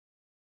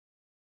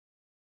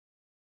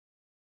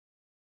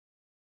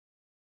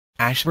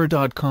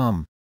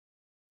ashver.com.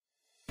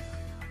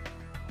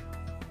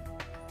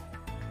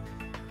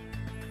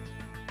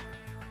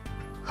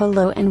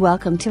 Hello and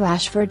welcome to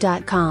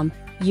ashver.com.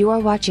 You are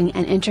watching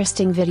an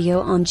interesting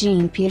video on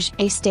Jean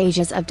Piaget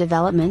Stages of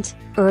Development,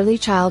 Early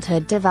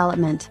Childhood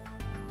Development.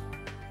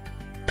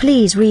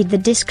 Please read the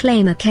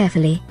disclaimer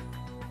carefully.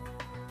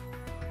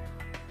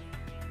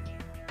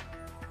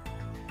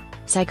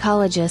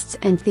 Psychologists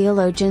and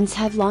theologians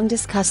have long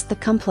discussed the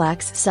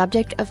complex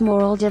subject of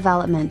moral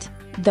development,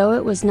 though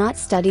it was not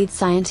studied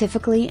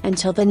scientifically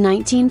until the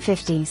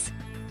 1950s.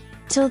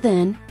 Till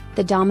then,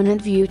 the dominant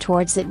view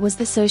towards it was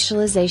the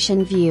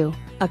socialization view,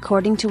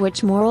 according to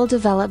which moral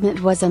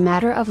development was a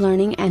matter of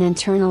learning and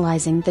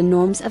internalizing the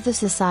norms of the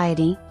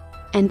society,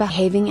 and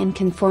behaving in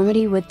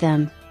conformity with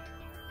them.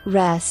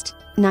 Rest,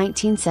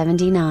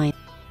 1979.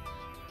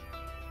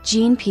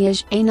 Jean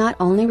Piaget not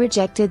only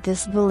rejected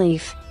this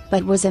belief,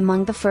 but was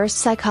among the first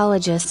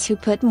psychologists who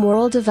put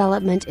moral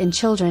development in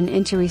children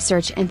into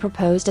research and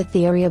proposed a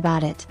theory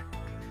about it.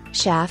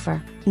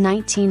 Schaffer,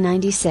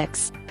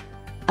 1996.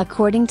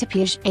 According to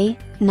Piaget,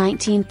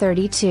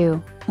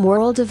 1932,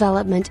 moral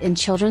development in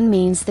children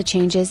means the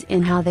changes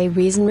in how they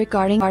reason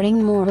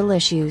regarding moral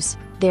issues,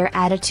 their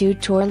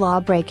attitude toward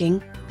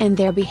law-breaking, and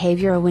their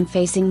behavior when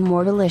facing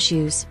moral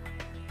issues.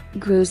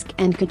 Gruszk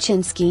and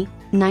Kuczynski,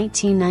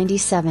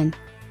 1997.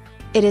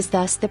 It is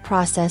thus the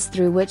process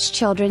through which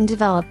children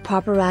develop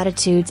proper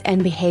attitudes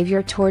and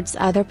behavior towards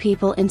other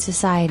people in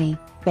society,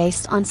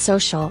 based on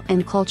social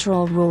and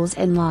cultural rules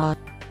and law.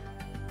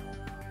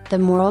 The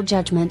moral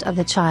judgment of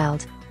the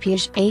child,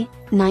 Piaget,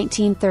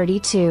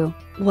 1932,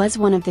 was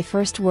one of the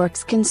first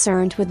works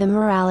concerned with the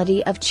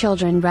morality of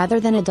children rather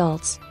than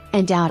adults,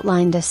 and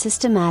outlined a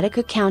systematic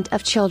account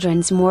of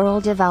children's moral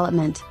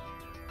development.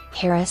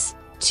 Harris,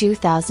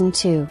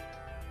 2002.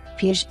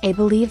 Piaget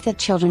believed that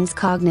children's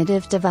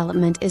cognitive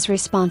development is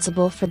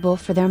responsible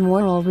for their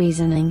moral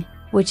reasoning,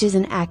 which is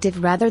an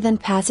active rather than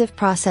passive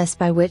process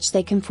by which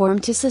they conform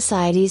to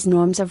society's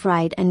norms of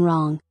right and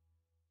wrong.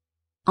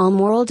 All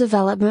moral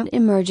development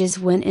emerges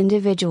when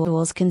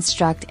individuals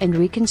construct and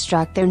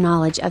reconstruct their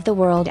knowledge of the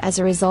world as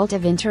a result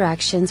of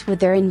interactions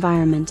with their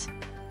environment.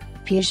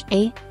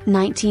 Piaget,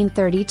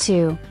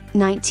 1932,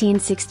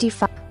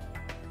 1965.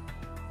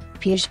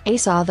 Piaget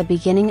saw the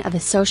beginning of a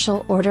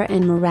social order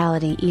and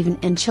morality even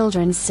in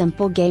children's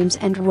simple games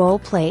and role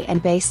play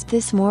and based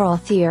this moral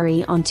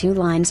theory on two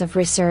lines of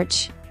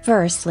research.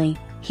 Firstly,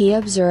 he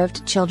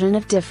observed children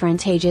of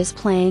different ages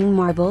playing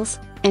marbles,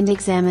 and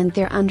examined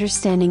their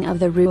understanding of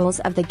the rules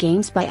of the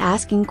games by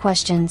asking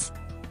questions.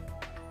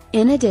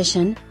 In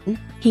addition,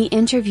 he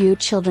interviewed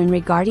children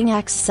regarding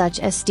acts such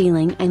as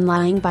stealing and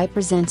lying by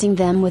presenting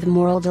them with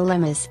moral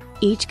dilemmas,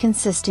 each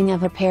consisting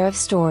of a pair of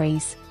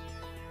stories.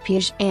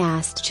 Piaget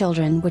asked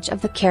children which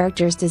of the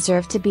characters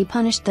deserved to be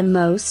punished the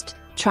most,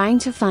 trying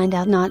to find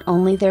out not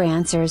only their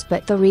answers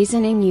but the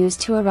reasoning used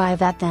to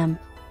arrive at them.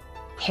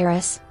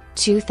 Harris,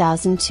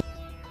 2002.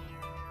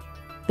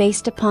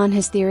 Based upon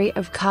his theory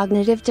of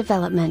cognitive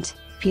development,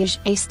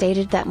 Piaget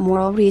stated that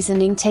moral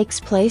reasoning takes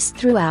place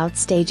throughout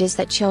stages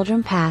that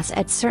children pass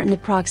at certain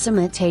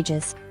approximate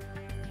ages.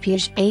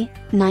 Piaget,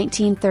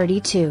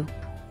 1932.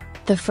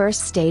 The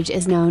first stage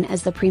is known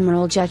as the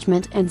premoral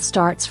judgment and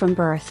starts from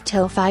birth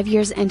till 5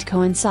 years and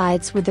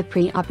coincides with the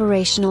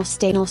pre-operational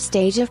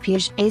stage of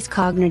Piaget's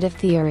cognitive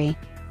theory.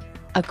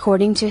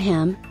 According to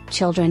him,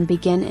 children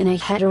begin in a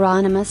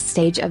heteronymous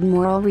stage of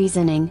moral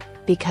reasoning,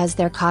 because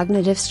their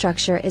cognitive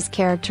structure is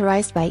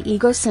characterized by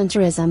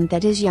egocentrism,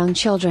 that is, young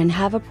children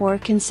have a poor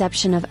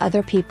conception of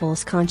other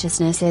people's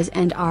consciousnesses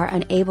and are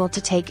unable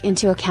to take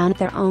into account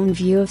their own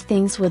view of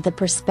things with the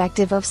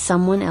perspective of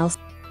someone else.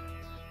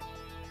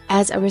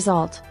 As a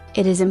result,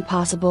 it is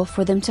impossible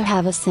for them to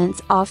have a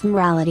sense of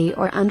morality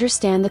or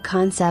understand the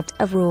concept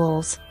of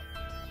rules.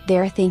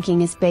 Their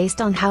thinking is based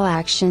on how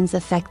actions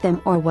affect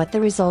them or what the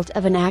result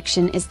of an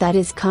action is, that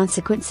is,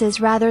 consequences,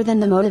 rather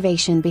than the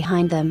motivation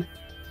behind them.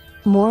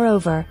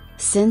 Moreover,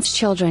 since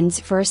children's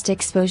first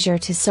exposure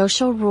to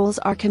social rules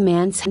are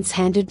commands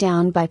handed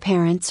down by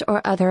parents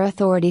or other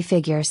authority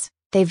figures,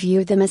 they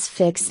view them as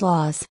fixed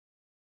laws.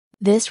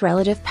 This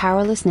relative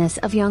powerlessness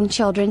of young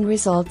children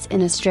results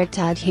in a strict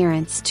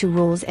adherence to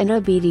rules and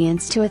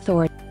obedience to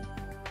authority.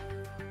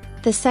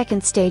 The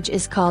second stage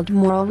is called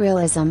moral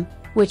realism,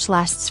 which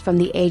lasts from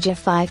the age of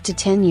 5 to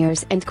 10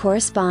 years and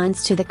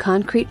corresponds to the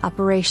concrete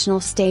operational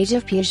stage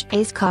of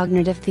Piaget's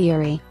cognitive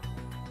theory.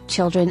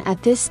 Children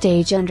at this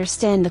stage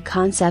understand the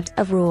concept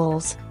of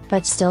rules,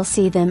 but still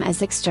see them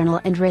as external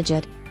and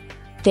rigid.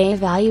 They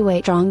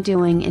evaluate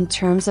wrongdoing in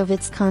terms of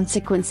its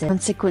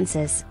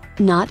consequences,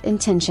 not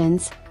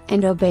intentions,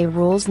 and obey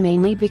rules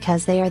mainly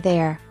because they are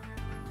there.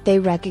 They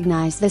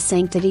recognize the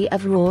sanctity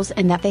of rules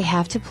and that they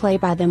have to play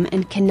by them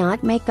and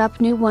cannot make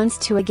up new ones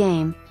to a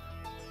game.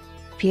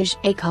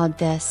 Piaget called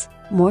this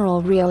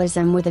moral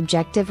realism, with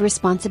objective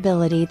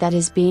responsibility, that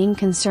is, being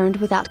concerned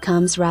with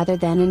outcomes rather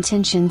than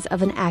intentions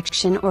of an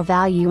action or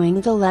valuing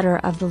the letter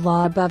of the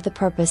law above the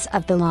purpose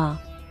of the law.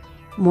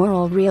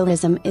 Moral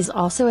realism is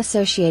also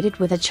associated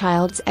with a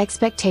child's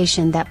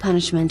expectation that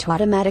punishment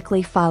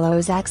automatically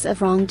follows acts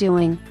of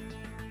wrongdoing.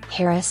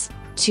 Harris,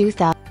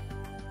 2000.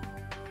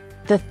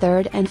 The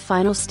third and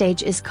final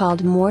stage is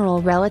called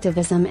moral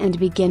relativism and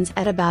begins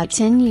at about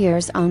 10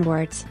 years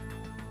onwards.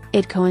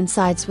 It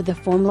coincides with the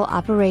formal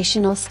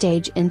operational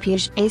stage in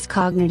Piaget's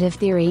cognitive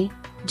theory,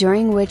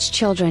 during which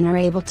children are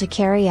able to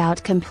carry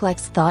out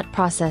complex thought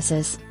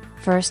processes,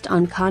 first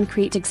on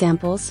concrete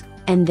examples,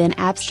 and then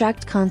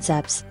abstract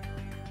concepts.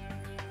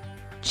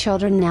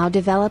 Children now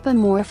develop a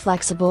more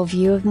flexible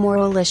view of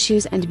moral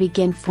issues and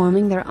begin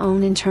forming their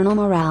own internal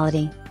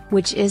morality,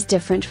 which is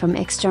different from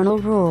external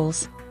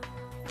rules.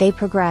 They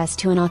progress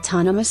to an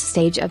autonomous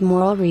stage of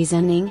moral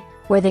reasoning,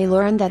 where they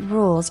learn that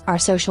rules are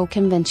social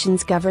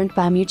conventions governed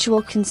by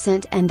mutual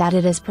consent and that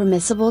it is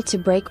permissible to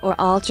break or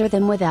alter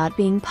them without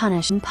being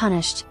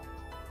punished.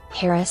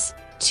 Harris,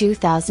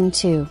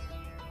 2002.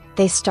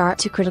 They start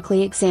to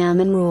critically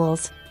examine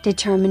rules,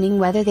 determining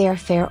whether they are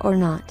fair or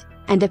not,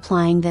 and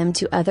applying them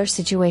to other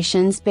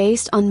situations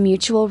based on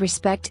mutual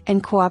respect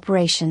and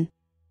cooperation.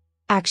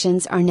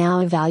 Actions are now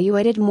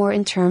evaluated more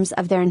in terms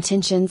of their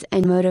intentions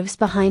and motives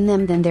behind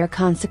them than their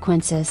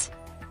consequences.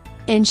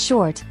 In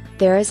short,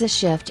 there is a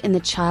shift in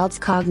the child's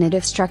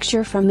cognitive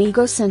structure from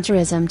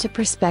egocentrism to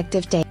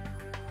perspective data.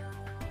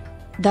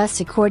 Thus,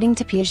 according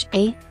to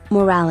Piaget,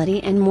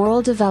 morality and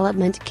moral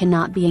development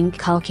cannot be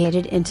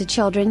inculcated into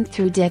children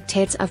through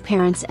dictates of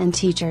parents and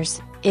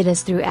teachers. It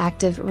is through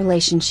active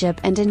relationship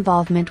and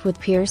involvement with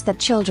peers that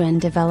children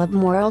develop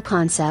moral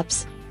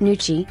concepts.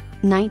 Nucci,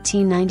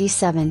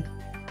 1997.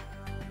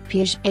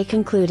 Piaget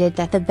concluded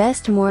that the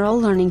best moral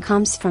learning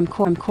comes from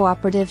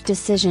cooperative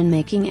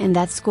decision-making and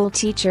that school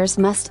teachers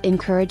must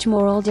encourage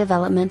moral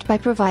development by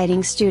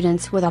providing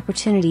students with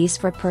opportunities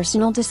for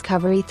personal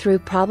discovery through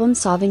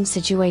problem-solving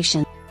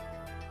situations.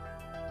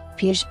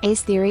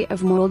 Piaget's theory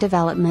of moral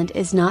development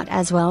is not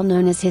as well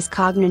known as his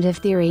cognitive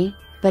theory,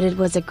 but it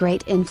was a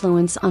great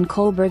influence on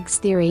Kohlberg's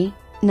theory,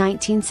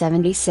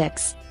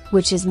 1976,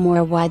 which is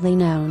more widely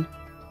known.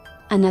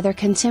 Another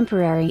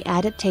contemporary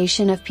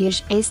adaptation of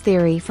Piaget's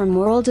theory for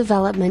moral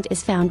development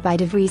is found by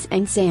De Vries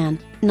and Zahn,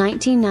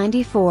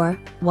 1994,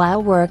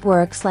 while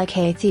works like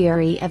A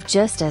Theory of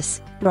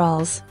Justice,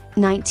 Rawls,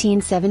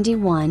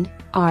 1971,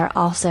 are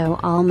also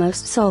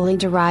almost solely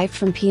derived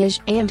from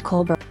Piaget and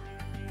Kohlberg.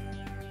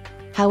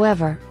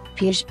 However,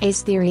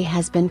 Piaget's theory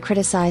has been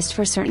criticized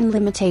for certain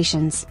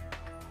limitations.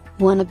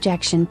 One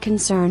objection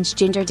concerns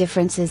gender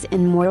differences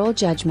in moral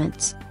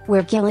judgments,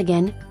 where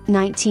Gilligan,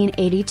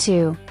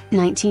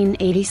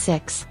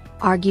 1982-1986,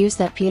 argues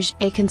that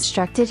Piaget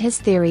constructed his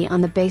theory on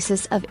the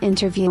basis of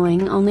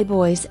interviewing only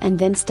boys and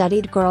then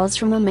studied girls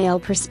from a male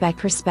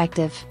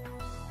perspective.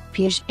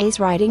 Piaget's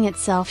writing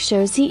itself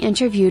shows he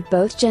interviewed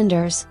both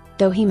genders,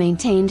 though he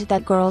maintained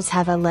that girls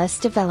have a less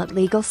developed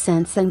legal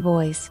sense than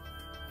boys.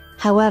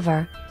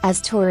 However,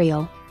 as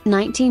Toriel,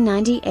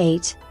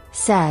 1998,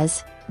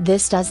 says,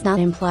 this does not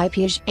imply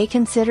Piaget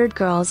considered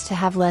girls to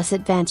have less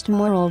advanced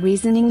moral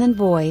reasoning than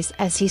boys,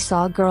 as he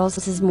saw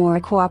girls as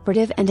more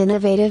cooperative and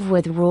innovative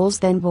with rules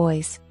than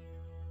boys.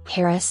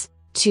 Harris,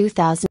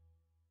 2000.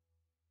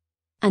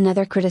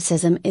 Another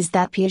criticism is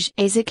that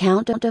Piaget's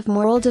account of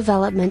moral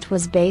development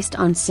was based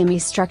on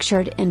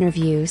semi-structured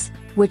interviews,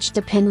 which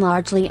depend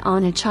largely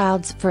on a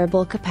child's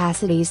verbal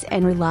capacities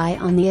and rely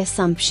on the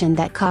assumption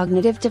that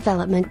cognitive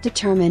development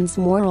determines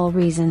moral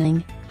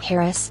reasoning.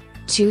 Harris,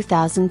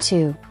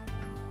 2002.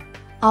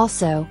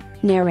 Also,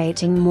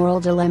 narrating moral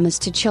dilemmas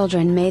to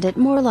children made it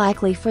more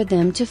likely for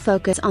them to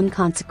focus on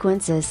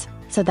consequences,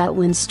 so that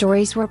when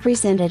stories were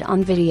presented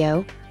on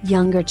video,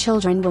 younger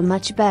children were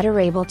much better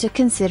able to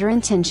consider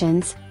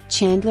intentions.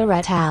 Chandler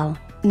et al.,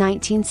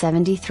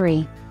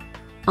 1973.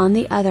 On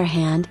the other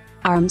hand,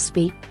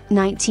 Armsby,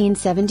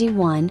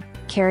 1971,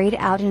 carried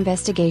out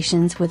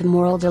investigations with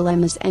moral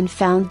dilemmas and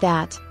found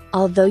that,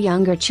 although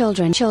younger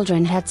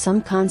children had some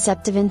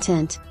concept of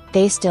intent,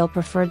 they still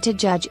preferred to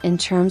judge in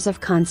terms of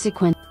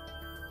consequence.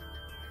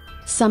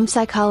 Some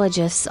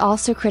psychologists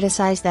also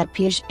criticize that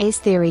Piaget's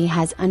theory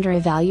has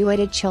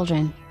under-evaluated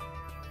children.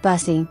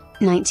 Bussey,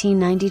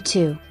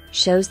 1992,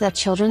 shows that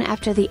children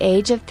after the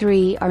age of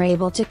 3 are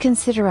able to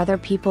consider other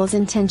people's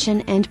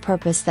intention and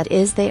purpose, that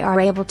is, they are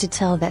able to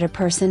tell that a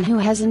person who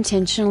has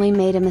intentionally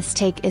made a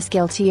mistake is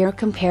guiltier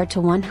compared to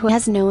one who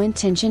has no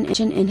intention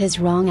in his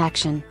wrong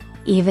action,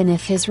 even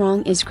if his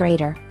wrong is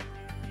greater.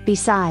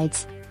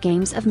 Besides,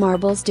 games of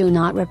marbles do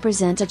not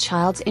represent a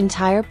child's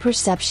entire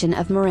perception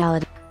of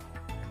morality.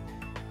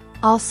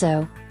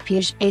 Also,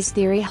 Piaget's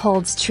theory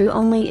holds true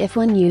only if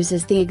one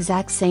uses the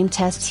exact same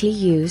tests he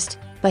used,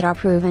 but are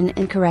proven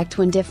incorrect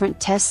when different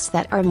tests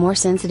that are more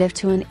sensitive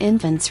to an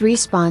infant's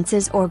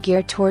responses or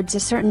geared towards a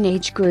certain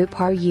age group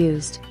are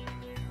used.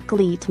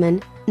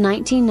 Gleitman,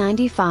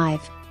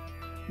 1995.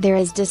 There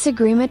is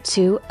disagreement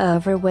too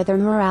over whether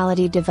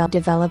morality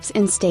develops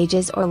in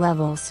stages or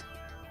levels.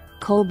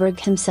 Kohlberg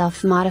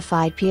himself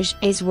modified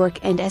Piaget's work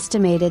and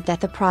estimated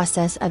that the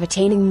process of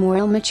attaining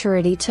moral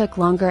maturity took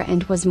longer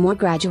and was more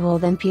gradual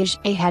than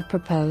Piaget had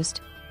proposed.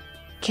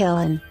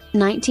 Killen,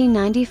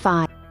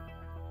 1995.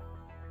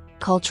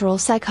 Cultural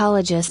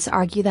psychologists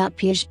argue that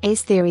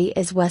Piaget's theory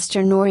is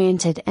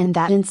Western-oriented and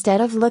that instead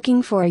of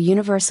looking for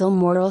universal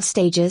moral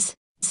stages,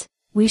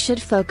 we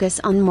should focus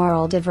on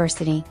moral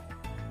diversity.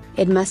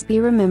 It must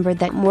be remembered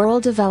that moral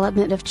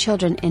development of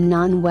children in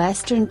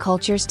non-Western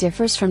cultures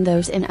differs from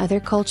those in other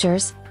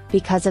cultures,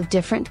 because of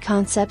different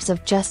concepts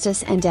of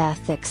justice and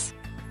ethics.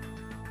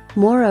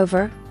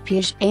 Moreover,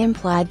 Piaget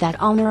implied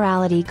that all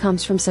morality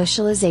comes from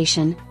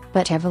socialization,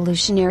 but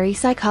evolutionary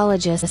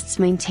psychologists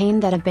maintain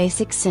that a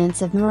basic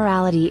sense of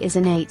morality is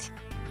innate.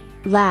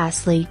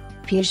 Lastly,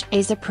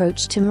 Piaget's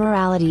approach to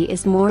morality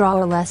is more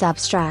or less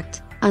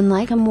abstract,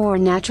 unlike a more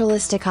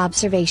naturalistic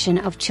observation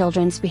of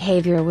children's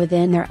behavior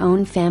within their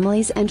own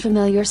families and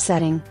familiar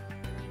setting.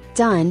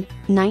 Dunn,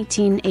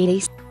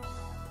 1980.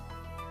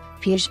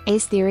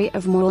 Piaget's theory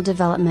of moral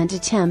development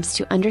attempts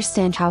to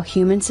understand how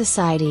human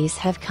societies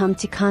have come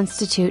to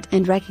constitute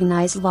and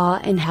recognize law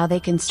and how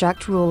they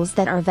construct rules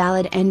that are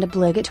valid and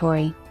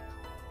obligatory.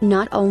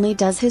 Not only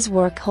does his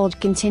work hold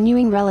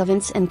continuing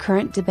relevance in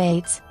current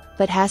debates,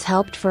 but has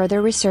helped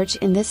further research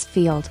in this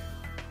field.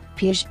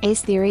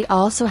 Piaget's theory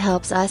also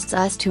helps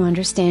us to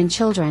understand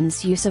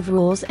children's use of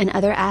rules and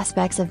other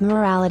aspects of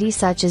morality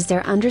such as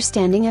their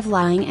understanding of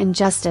lying and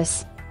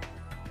justice.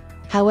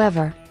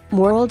 However,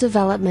 moral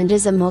development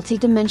is a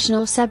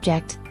multidimensional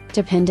subject,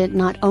 dependent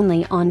not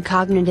only on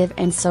cognitive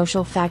and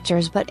social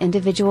factors but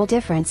individual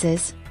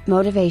differences,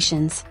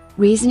 motivations,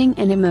 reasoning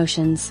and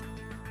emotions.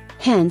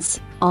 Hence,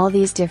 all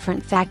these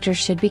different factors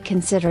should be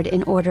considered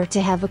in order to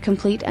have a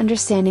complete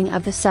understanding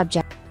of the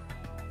subject.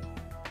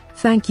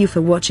 Thank you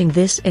for watching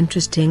this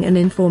interesting and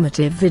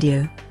informative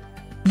video.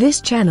 This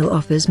channel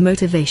offers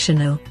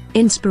motivational,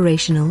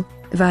 inspirational,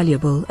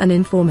 valuable and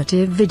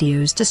informative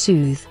videos to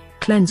soothe,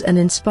 cleanse and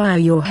inspire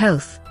your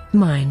health,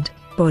 mind,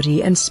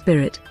 body and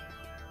spirit.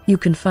 You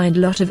can find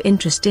a lot of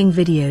interesting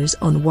videos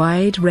on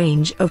wide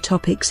range of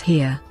topics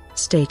here.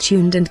 Stay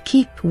tuned and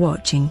keep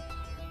watching.